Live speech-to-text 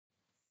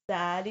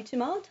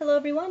Salut, hello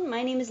everyone,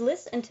 my name is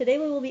Liz, and today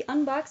we will be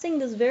unboxing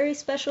this very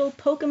special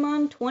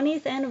Pokemon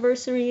 20th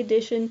Anniversary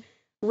Edition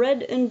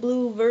Red and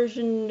Blue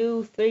version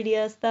new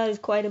 3DS, that is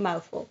quite a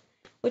mouthful,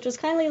 which was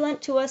kindly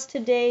lent to us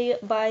today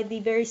by the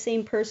very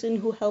same person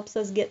who helps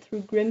us get through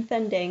Grim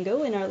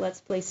Fandango in our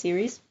Let's Play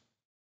series.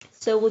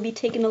 So we'll be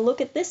taking a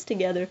look at this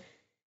together.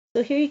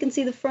 So here you can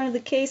see the front of the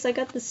case. I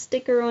got the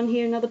sticker on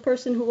here. Now the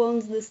person who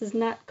owns this is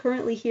not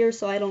currently here,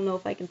 so I don't know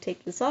if I can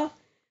take this off.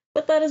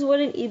 But that is what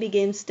an EB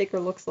Games sticker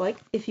looks like,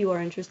 if you are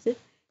interested.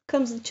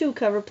 Comes with two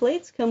cover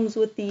plates, comes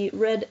with the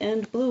red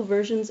and blue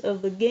versions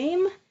of the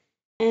game,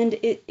 and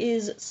it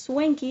is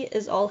swanky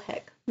as all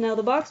heck. Now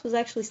the box was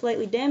actually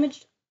slightly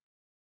damaged,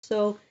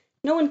 so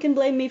no one can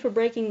blame me for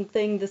breaking the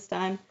thing this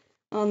time.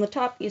 On the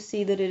top you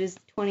see that it is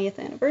the 20th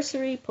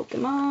anniversary,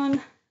 Pokemon.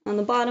 On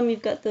the bottom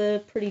you've got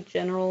the pretty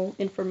general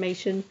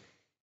information.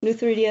 New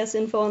 3DS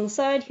info on the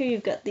side. Here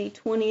you've got the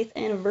 20th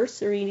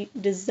anniversary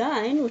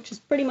design, which is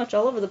pretty much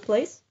all over the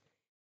place.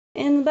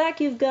 In the back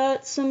you've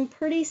got some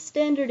pretty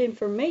standard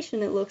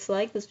information, it looks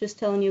like, that's just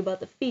telling you about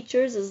the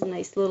features. There's a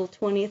nice little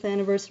 20th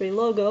anniversary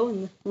logo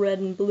in the red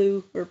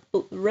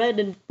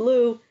and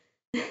blue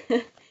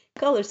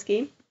color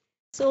scheme.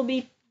 So we'll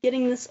be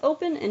getting this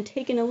open and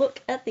taking a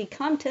look at the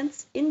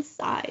contents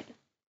inside.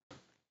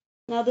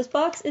 Now this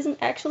box isn't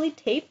actually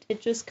taped, it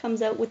just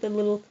comes out with a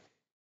little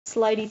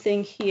slidey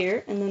thing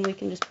here, and then we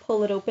can just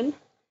pull it open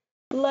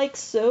like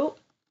so.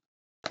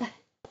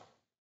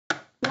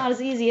 Not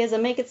as easy as I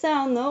make it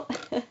sound, though.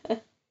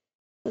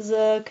 There's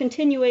a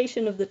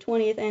continuation of the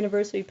 20th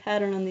anniversary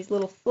pattern on these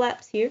little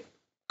flaps here.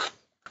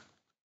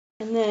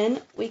 And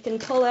then we can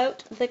pull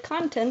out the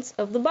contents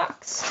of the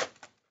box.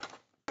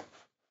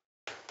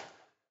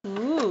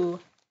 Ooh.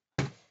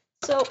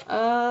 So,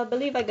 I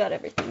believe I got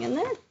everything in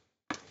there.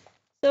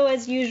 So,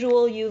 as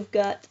usual, you've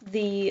got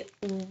the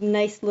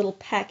nice little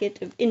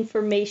packet of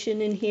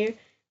information in here.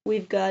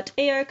 We've got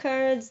AR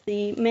cards,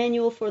 the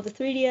manual for the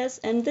 3DS,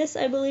 and this,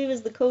 I believe,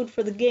 is the code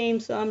for the game,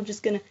 so I'm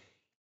just going to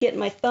get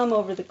my thumb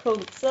over the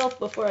code itself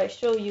before I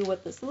show you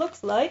what this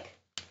looks like,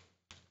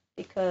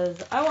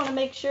 because I want to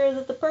make sure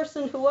that the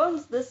person who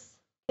owns this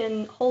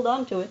can hold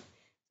on to it.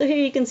 So here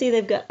you can see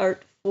they've got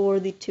art for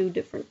the two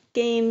different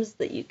games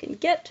that you can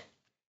get.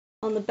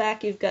 On the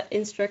back you've got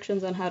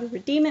instructions on how to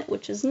redeem it,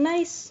 which is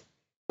nice.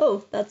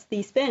 Oh, that's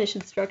the Spanish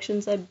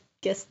instructions. I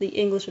guess the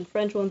English and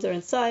French ones are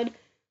inside.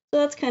 So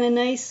that's kind of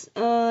nice.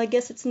 I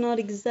guess it's not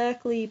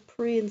exactly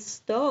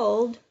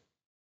pre-installed.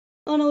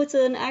 Oh no, it's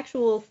an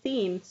actual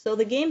theme. So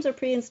the games are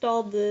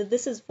pre-installed.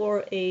 This is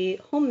for a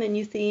home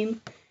menu theme,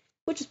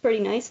 which is pretty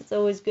nice. It's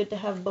always good to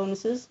have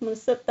bonuses. I'm going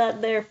to set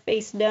that there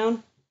face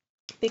down,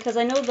 because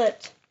I know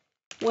that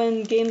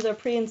when games are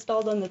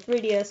pre-installed on the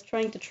 3DS,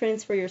 trying to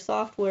transfer your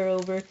software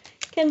over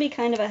can be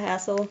kind of a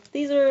hassle.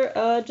 These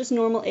are just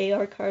normal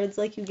AR cards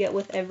like you get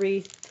with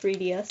every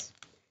 3DS.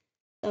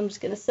 I'm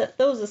just going to set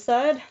those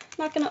aside. I'm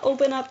not going to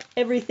open up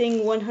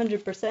everything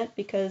 100%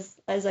 because,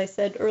 as I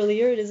said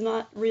earlier, it is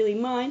not really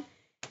mine.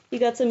 You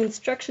got some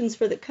instructions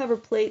for the cover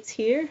plates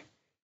here.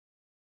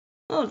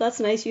 Oh, that's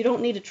nice. You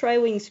don't need a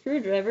tri-wing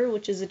screwdriver,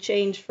 which is a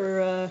change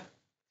for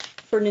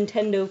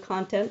Nintendo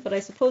content, but I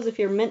suppose if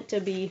you're meant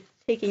to be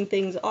taking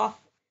things off,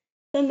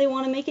 then they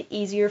want to make it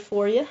easier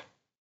for you.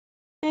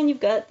 And you've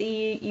got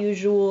the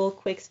usual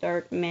quick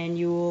start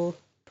manual,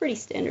 pretty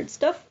standard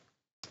stuff.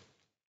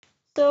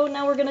 So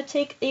now we're going to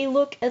take a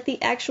look at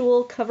the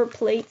actual cover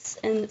plates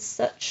and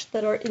such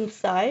that are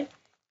inside.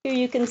 Here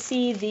you can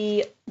see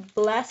the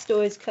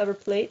Blastoise cover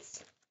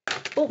plates.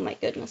 Oh my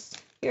goodness,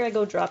 here I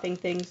go dropping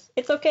things.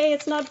 It's okay,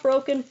 it's not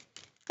broken,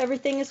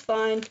 everything is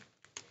fine.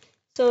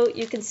 So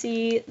you can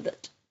see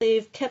that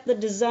they've kept the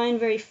design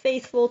very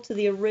faithful to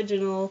the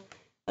original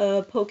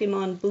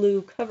Pokemon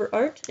Blue cover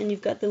art, and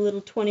you've got the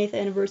little 20th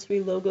anniversary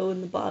logo in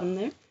the bottom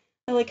there.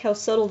 I like how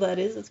subtle that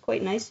is, it's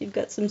quite nice. You've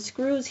got some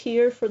screws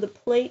here for the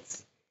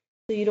plates,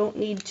 so you don't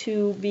need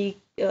to be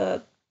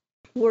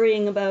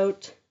worrying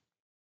about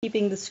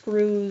keeping the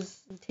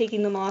screws,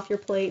 taking them off your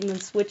plate, and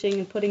then switching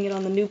and putting it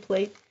on the new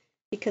plate,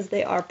 because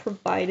they are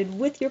provided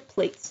with your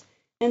plates.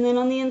 And then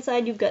on the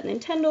inside you've got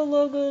Nintendo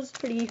logos,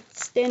 pretty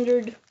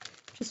standard,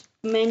 just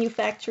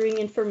manufacturing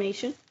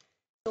information.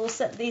 So we'll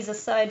set these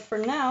aside for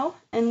now,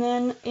 and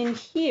then in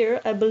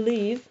here I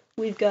believe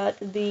we've got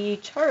the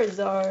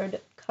Charizard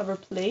cover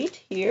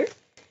plate here.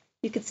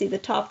 You can see the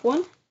top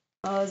one.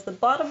 Is the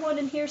bottom one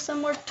in here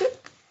somewhere too?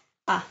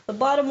 Ah, the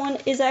bottom one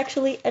is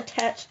actually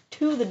attached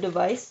to the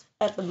device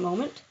at the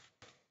moment.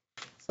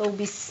 So we'll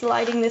be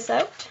sliding this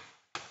out.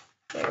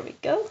 There we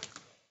go.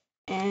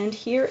 And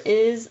here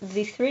is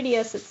the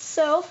 3DS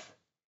itself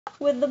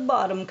with the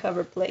bottom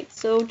cover plate.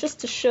 So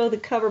just to show the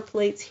cover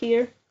plates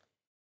here,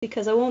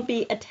 because I won't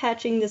be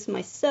attaching this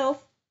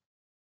myself,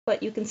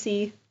 but you can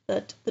see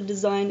that the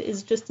design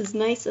is just as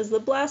nice as the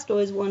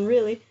Blastoise one,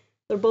 really.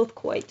 They're both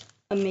quite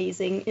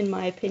amazing, in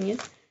my opinion.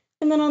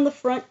 And then on the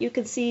front, you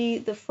can see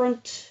the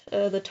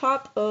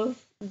top of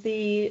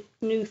the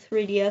new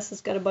 3DS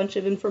has got a bunch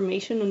of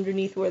information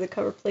underneath where the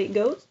cover plate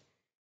goes.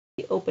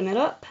 You open it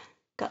up,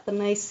 got the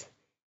nice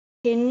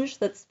hinge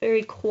that's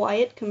very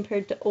quiet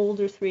compared to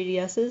older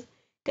 3DSs.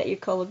 Got your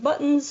colored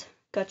buttons,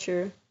 got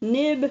your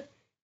nib,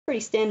 pretty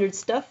standard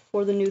stuff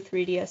for the new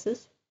 3DSs.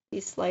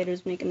 These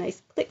sliders make a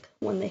nice click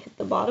when they hit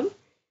the bottom.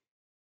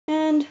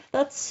 And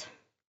that's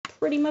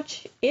pretty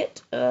much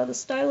it. The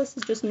stylus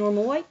is just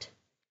normal white,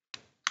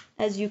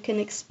 as you can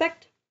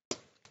expect.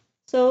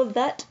 So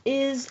that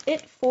is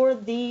it for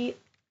the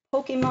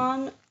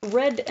Pokémon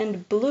Red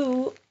and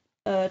Blue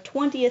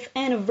 20th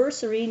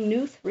anniversary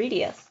new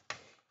 3DS.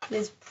 It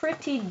is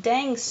pretty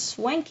dang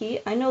swanky.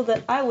 I know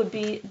that I would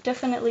be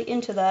definitely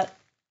into that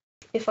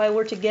if I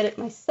were to get it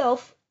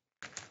myself.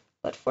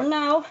 But for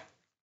now,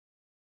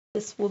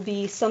 this will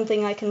be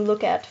something I can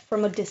look at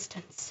from a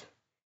distance.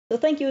 So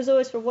thank you as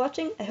always for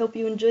watching. I hope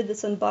you enjoyed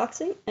this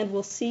unboxing, and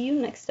we'll see you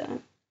next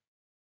time.